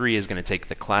X-23 is going to take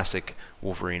the classic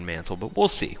Wolverine mantle, but we'll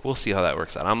see. We'll see how that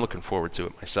works out. I'm looking forward to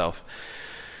it myself.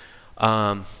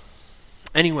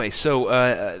 Anyway, so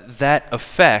that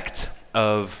effect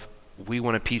of we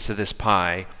want a piece of this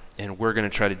pie and we're going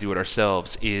to try to do it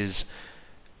ourselves is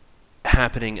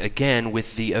happening again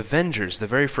with the Avengers, the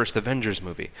very first Avengers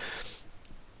movie.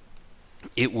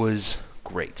 it was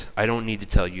great. I don't need to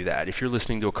tell you that. If you're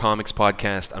listening to a comics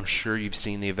podcast, I'm sure you've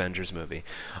seen the Avengers movie.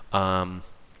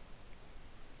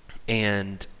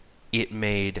 And it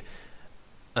made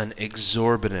an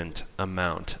exorbitant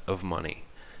amount of money.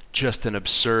 Just an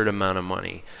absurd amount of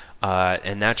money.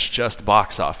 And that's just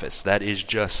box office. That is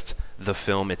just the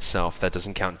film itself. That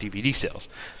doesn't count DVD sales.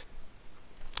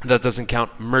 That doesn't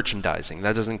count merchandising.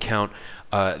 That doesn't count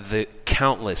the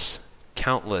countless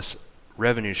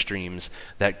revenue streams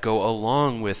that go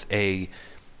along with a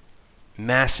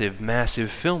massive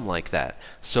film like that.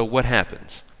 So what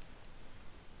happens?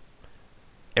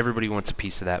 Everybody wants a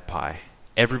piece of that pie.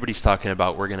 Everybody's talking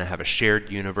about we're going to have a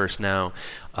shared universe now.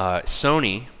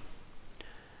 Sony,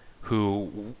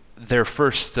 who their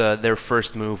first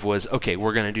move was, okay,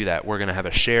 we're going to do that. We're going to have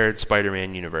a shared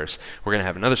Spider-Man universe. We're going to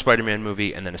have another Spider-Man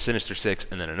movie, and then a Sinister Six,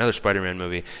 and then another Spider-Man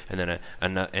movie, and then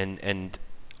and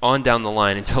on down the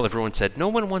line until everyone said, no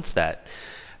one wants that.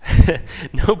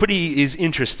 Nobody is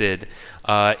interested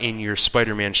in your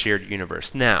Spider-Man shared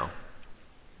universe. Now,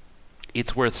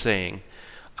 it's worth saying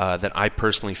that I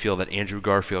personally feel that Andrew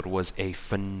Garfield was a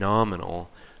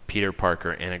phenomenal Peter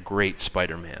Parker and a great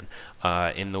Spider-Man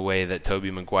in the way that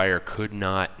Tobey Maguire could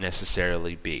not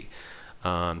necessarily be.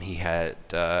 Andrew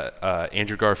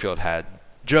Garfield had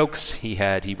jokes. He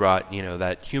brought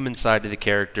that human side to the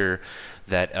character,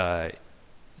 that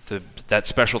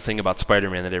special thing about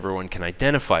Spider-Man that everyone can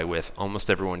identify with.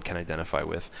 Almost everyone can identify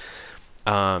with.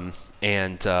 And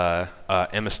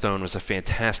Emma Stone was a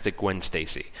fantastic Gwen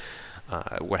Stacy.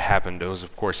 What happened was,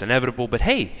 of course, inevitable, but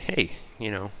hey,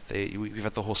 we've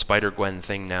got the whole Spider-Gwen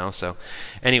thing now, so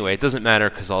anyway, it doesn't matter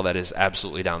because all that is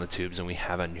absolutely down the tubes, and we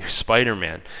have a new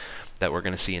Spider-Man that we're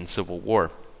going to see in Civil War.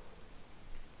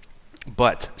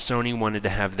 But Sony wanted to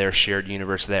have their shared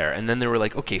universe there. And then they were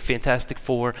like, okay, Fantastic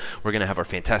Four, we're going to have our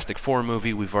Fantastic Four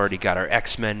movie. We've already got our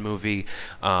X-Men movie.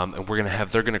 And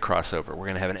they're going to cross over. We're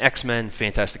going to have an X-Men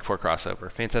Fantastic Four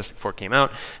crossover. Fantastic Four came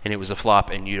out, and it was a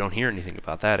flop, and you don't hear anything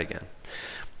about that again.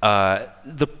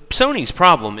 The Sony's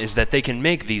problem is that they can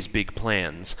make these big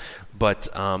plans, but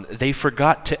they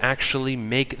forgot to actually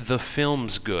make the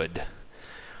films good.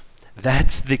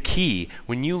 That's the key.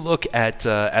 When you look at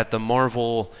the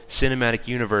Marvel Cinematic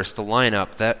Universe, the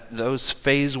lineup, those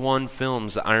Phase 1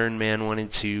 films, Iron Man 1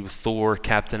 and 2, Thor,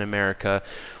 Captain America,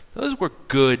 those were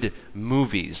good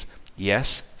movies.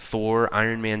 Yes, Thor,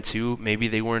 Iron Man 2, maybe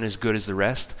they weren't as good as the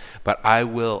rest, but I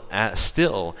will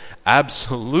still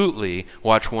absolutely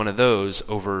watch one of those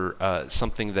over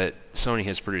something that Sony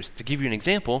has produced. To give you an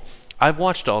example, I've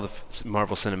watched all the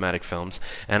Marvel Cinematic films,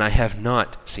 and I have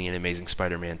not seen Amazing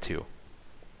Spider-Man 2.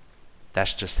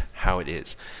 That's just how it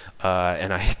is.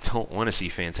 And I don't want to see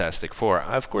Fantastic Four.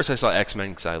 Of course, I saw X-Men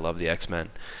because I love the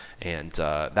X-Men, and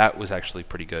that was actually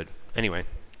pretty good. Anyway,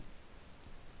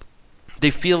 they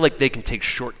feel like they can take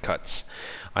shortcuts,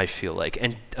 I feel like.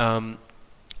 And I'm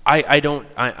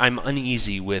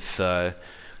uneasy with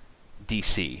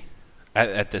DC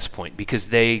at this point because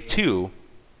they, too,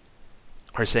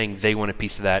 are saying they want a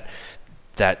piece of that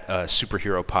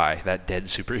superhero pie, that dead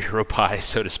superhero pie,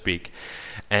 so to speak.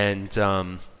 And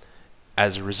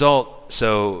as a result,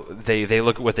 so they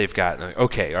look at what they've got and they're like,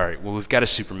 okay, all right, well, we've got a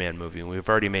Superman movie and we've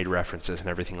already made references and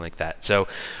everything like that. So,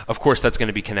 of course, that's going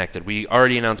to be connected. We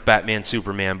already announced Batman,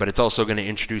 Superman, but it's also going to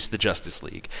introduce the Justice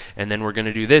League. And then we're going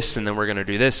to do this, and then we're going to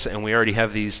do this, and we already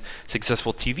have these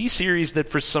successful TV series that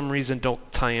for some reason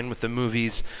don't tie in with the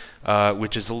movies,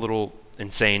 which is a little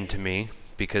insane to me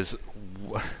because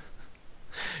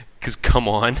come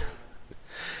on.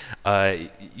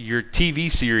 Your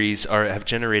TV series have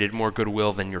generated more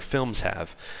goodwill than your films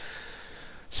have.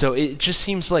 So it just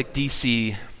seems like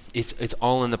DC, it's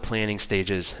all in the planning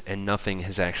stages and nothing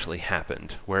has actually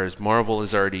happened. Whereas Marvel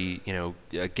is already,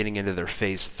 getting into their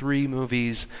Phase 3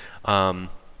 movies.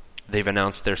 They've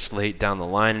announced their slate down the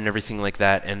line and everything like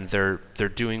that, and they're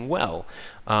doing well.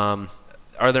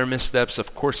 Are there missteps?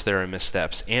 Of course there are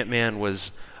missteps. Ant-Man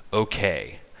was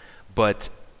okay. But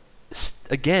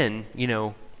again,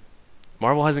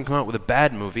 Marvel hasn't come out with a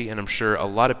bad movie, and I'm sure a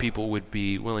lot of people would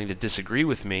be willing to disagree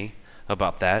with me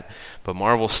about that. But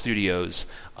Marvel Studios,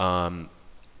 the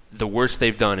worst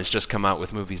they've done is just come out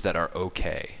with movies that are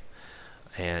okay.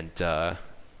 And I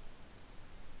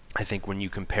think when you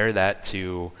compare that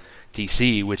to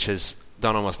DC, which has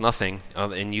done almost nothing,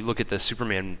 and you look at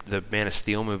the Man of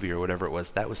Steel movie or whatever it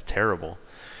was, that was terrible.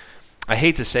 I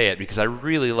hate to say it because I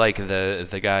really like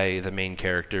the guy, the main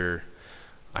character.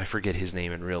 I forget his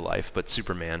name in real life, but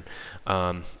Superman.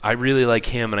 I really like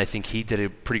him, and I think he did a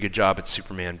pretty good job at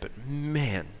Superman. But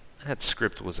man, that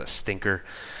script was a stinker,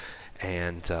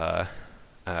 and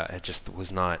I just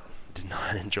did not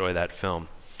enjoy that film.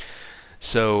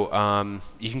 So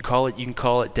you can call it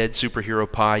dead superhero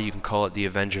pie. You can call it the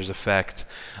Avengers effect.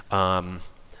 And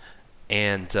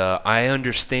I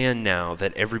understand now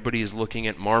that everybody is looking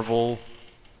at Marvel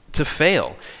to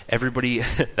fail. Everybody,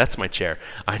 that's my chair.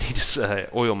 I need to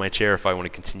oil my chair if I want to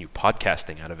continue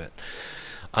podcasting out of it.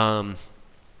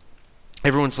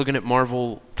 Everyone's looking at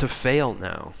Marvel to fail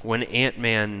now. When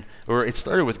Ant-Man, or it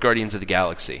started with Guardians of the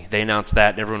Galaxy, they announced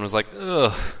that and everyone was like,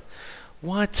 ugh,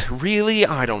 what? Really?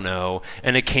 I don't know.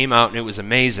 And it came out and it was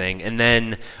amazing. And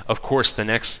then, of course, the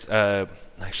next,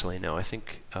 actually, no, I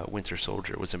think Winter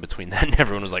Soldier was in between that and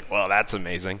everyone was like, well, that's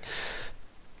amazing.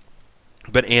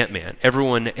 But Ant-Man,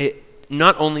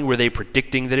 not only were they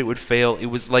predicting that it would fail, it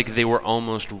was like they were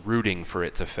almost rooting for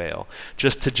it to fail,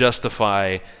 just to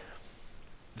justify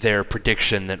their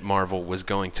prediction that Marvel was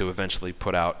going to eventually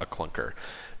put out a clunker.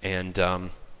 And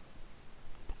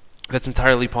that's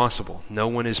entirely possible. No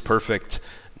one is perfect,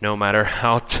 no matter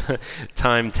how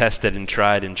time-tested and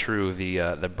tried and true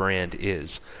the brand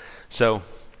is. So,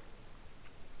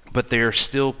 but they're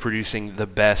still producing the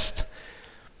best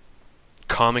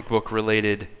comic book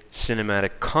related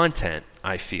cinematic content,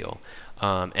 I feel.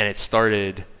 And it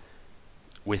started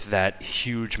with that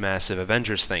huge, massive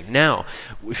Avengers thing. Now,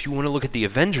 if you want to look at the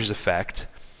Avengers effect,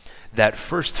 that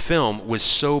first film was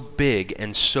so big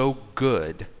and so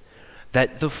good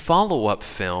that the follow-up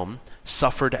film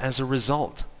suffered as a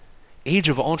result. Age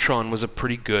of Ultron was a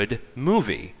pretty good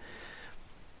movie.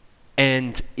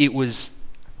 And it was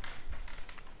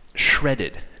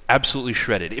shredded. Absolutely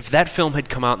shredded. If that film had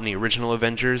come out and the original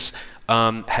Avengers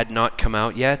had not come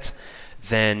out yet,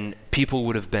 then people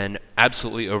would have been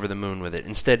absolutely over the moon with it.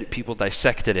 Instead, people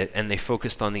dissected it and they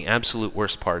focused on the absolute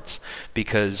worst parts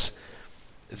because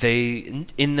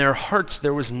in their hearts,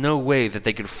 there was no way that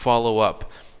they could follow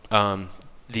up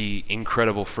the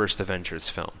incredible first Avengers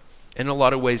film. In a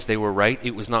lot of ways, they were right.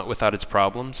 It was not without its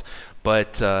problems,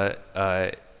 but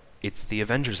it's the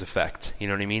Avengers effect. You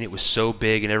know what I mean? It was so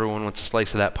big and everyone wants a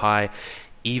slice of that pie.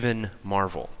 Even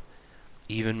Marvel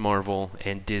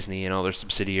and Disney and all their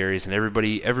subsidiaries and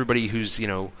everybody who's,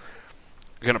 going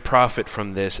to profit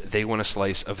from this, they want a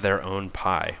slice of their own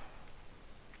pie.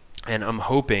 And I'm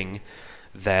hoping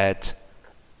that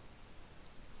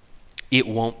it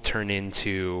won't turn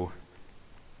into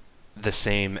the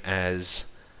same as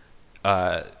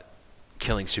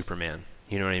killing Superman.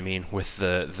 You know what I mean? With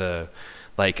the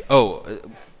like, so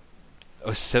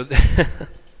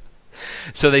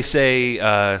they say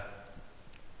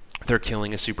they're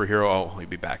killing a superhero. Oh, he'll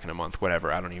be back in a month.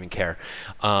 Whatever. I don't even care.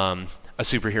 A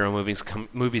superhero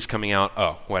movie's coming out.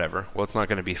 Oh, whatever. Well, it's not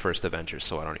going to be first Avengers,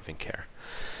 so I don't even care.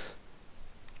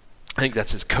 I think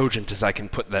that's as cogent as I can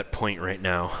put that point right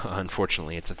now.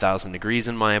 Unfortunately, it's 1,000 degrees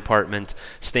in my apartment.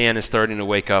 Stan is starting to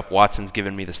wake up. Watson's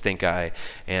giving me the stink eye.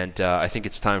 And I think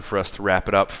it's time for us to wrap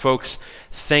it up. Folks,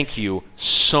 thank you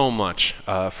so much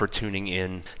for tuning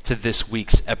in to this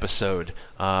week's episode.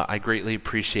 I greatly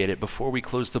appreciate it. Before we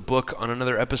close the book on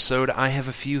another episode, I have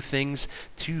a few things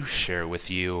to share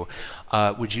with you.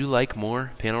 Would you like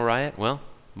more Panel Riot? Well,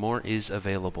 more is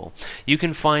available. You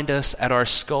can find us at our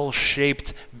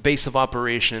skull-shaped base of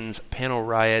operations,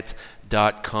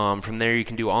 panelriot.com. From there, you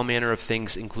can do all manner of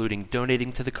things, including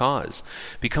donating to the cause.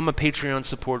 Become a Patreon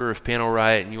supporter of Panel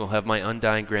Riot, and you will have my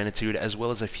undying gratitude, as well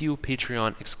as a few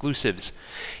Patreon exclusives.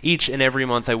 Each and every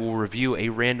month, I will review a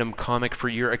random comic for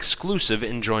your exclusive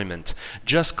enjoyment.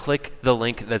 Just click the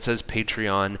link that says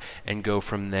Patreon and go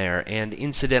from there. And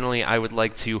incidentally, I would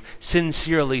like to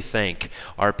sincerely thank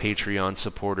our Patreon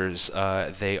supporters.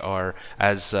 They are,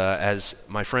 as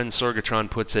my friend Sorgatron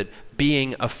puts it,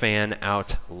 being a fan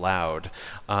out loud.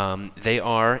 They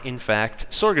are, in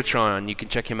fact, Sorgatron. You can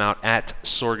check him out at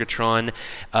Sorgatron.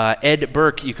 Ed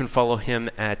Burke, you can follow him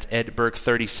at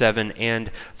EdBurke37, and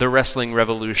The Wrestling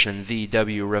Revolution, the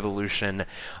W Revolution,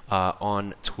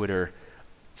 on Twitter.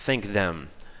 Thank them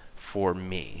for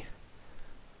me.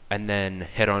 And then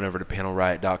head on over to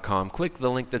panelriot.com, click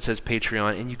the link that says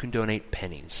Patreon, and you can donate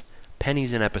pennies.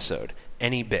 Pennies an episode.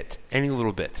 Any bit. Any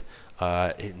little bit.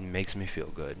 It makes me feel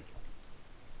good.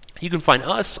 You can find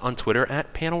us on Twitter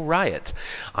at Panel Riot.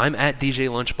 I'm at DJ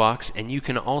Lunchbox, and you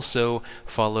can also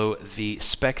follow the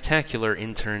spectacular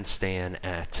Intern Stan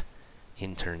at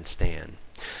Intern Stan.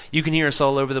 You can hear us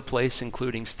all over the place,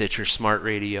 including Stitcher Smart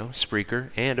Radio, Spreaker,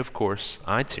 and, of course,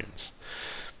 iTunes.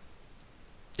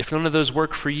 If none of those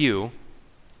work for you,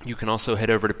 you can also head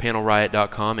over to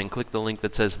panelriot.com and click the link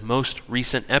that says Most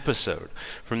Recent Episode.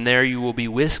 From there, you will be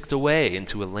whisked away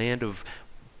into a land of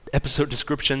episode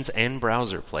descriptions and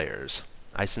browser players.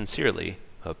 I sincerely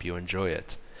hope you enjoy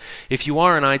it. If you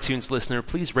are an iTunes listener,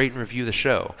 please rate and review the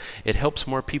show. It helps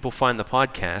more people find the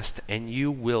podcast, and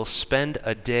you will spend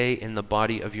a day in the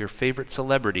body of your favorite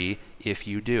celebrity if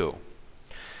you do.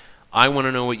 I want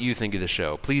to know what you think of the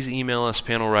show. Please email us,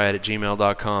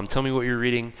 panelriot@gmail.com. Tell me what you're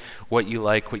reading, what you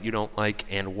like, what you don't like,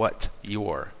 and what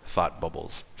your thought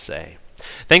bubbles say.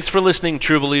 Thanks for listening,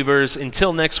 true believers.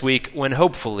 Until next week, when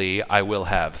hopefully I will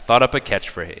have thought up a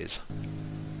catchphrase.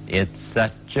 It's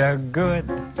such a good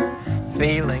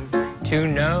feeling to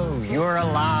know you're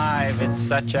alive. It's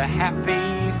such a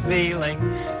happy feeling.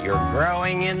 You're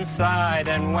growing inside,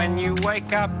 and when you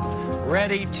wake up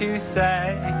ready to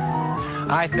say,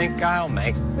 I think I'll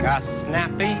make a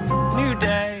snappy new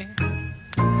day.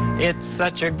 It's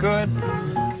such a good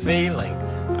feeling,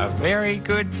 a very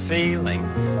good feeling,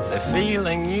 the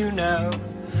feeling you know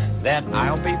that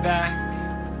I'll be back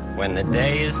when the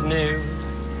day is new,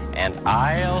 and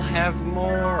I'll have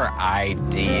more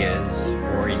ideas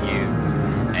for you,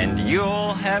 and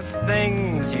you'll have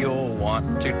things you'll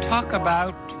want to talk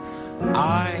about.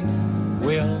 I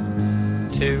will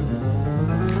too.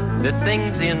 The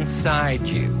things inside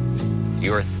you,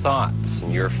 your thoughts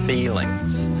and your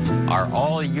feelings, are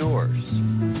all yours.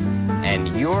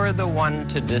 And you're the one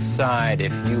to decide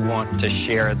if you want to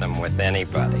share them with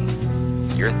anybody.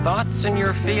 Your thoughts and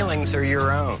your feelings are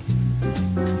your own.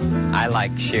 I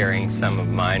like sharing some of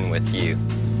mine with you.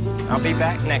 I'll be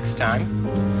back next time.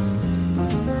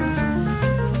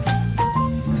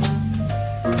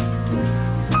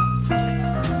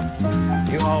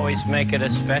 You always make it a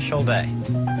special day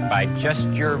by just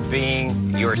your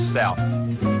being yourself.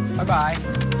 Bye-bye.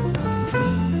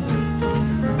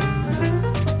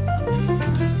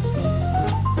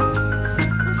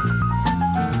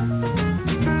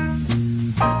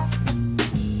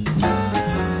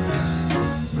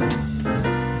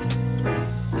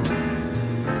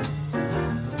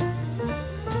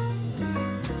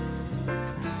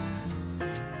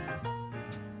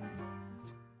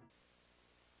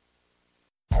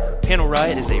 Panel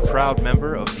Riot is a proud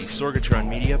member of the Sorgatron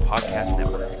Media Podcast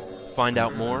Network. Find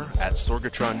out more at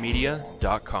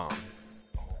sorgatronmedia.com.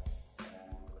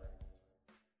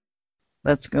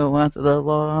 Let's go out to the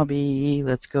lobby,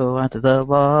 let's go out to the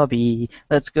lobby,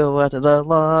 let's go out to the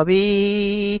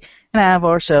lobby and have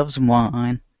ourselves some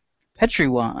wine. pt3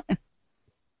 wine.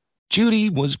 Judy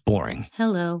was boring.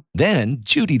 Hello. Then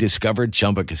Judy discovered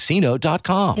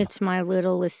ChumbaCasino.com. It's my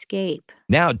little escape.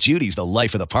 Now Judy's the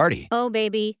life of the party. Oh,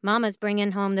 baby, mama's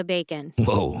bringing home the bacon.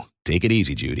 Whoa, take it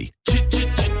easy, Judy.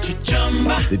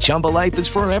 The Chumba life is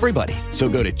for everybody. So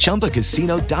go to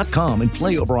ChumbaCasino.com and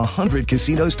play over 100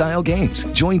 casino-style games.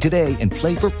 Join today and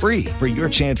play for free for your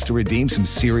chance to redeem some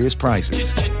serious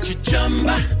prizes.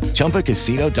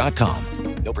 ChumbaCasino.com.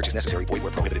 No purchase necessary. Void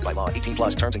where prohibited by law. 18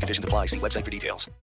 plus terms and conditions apply. See website for details.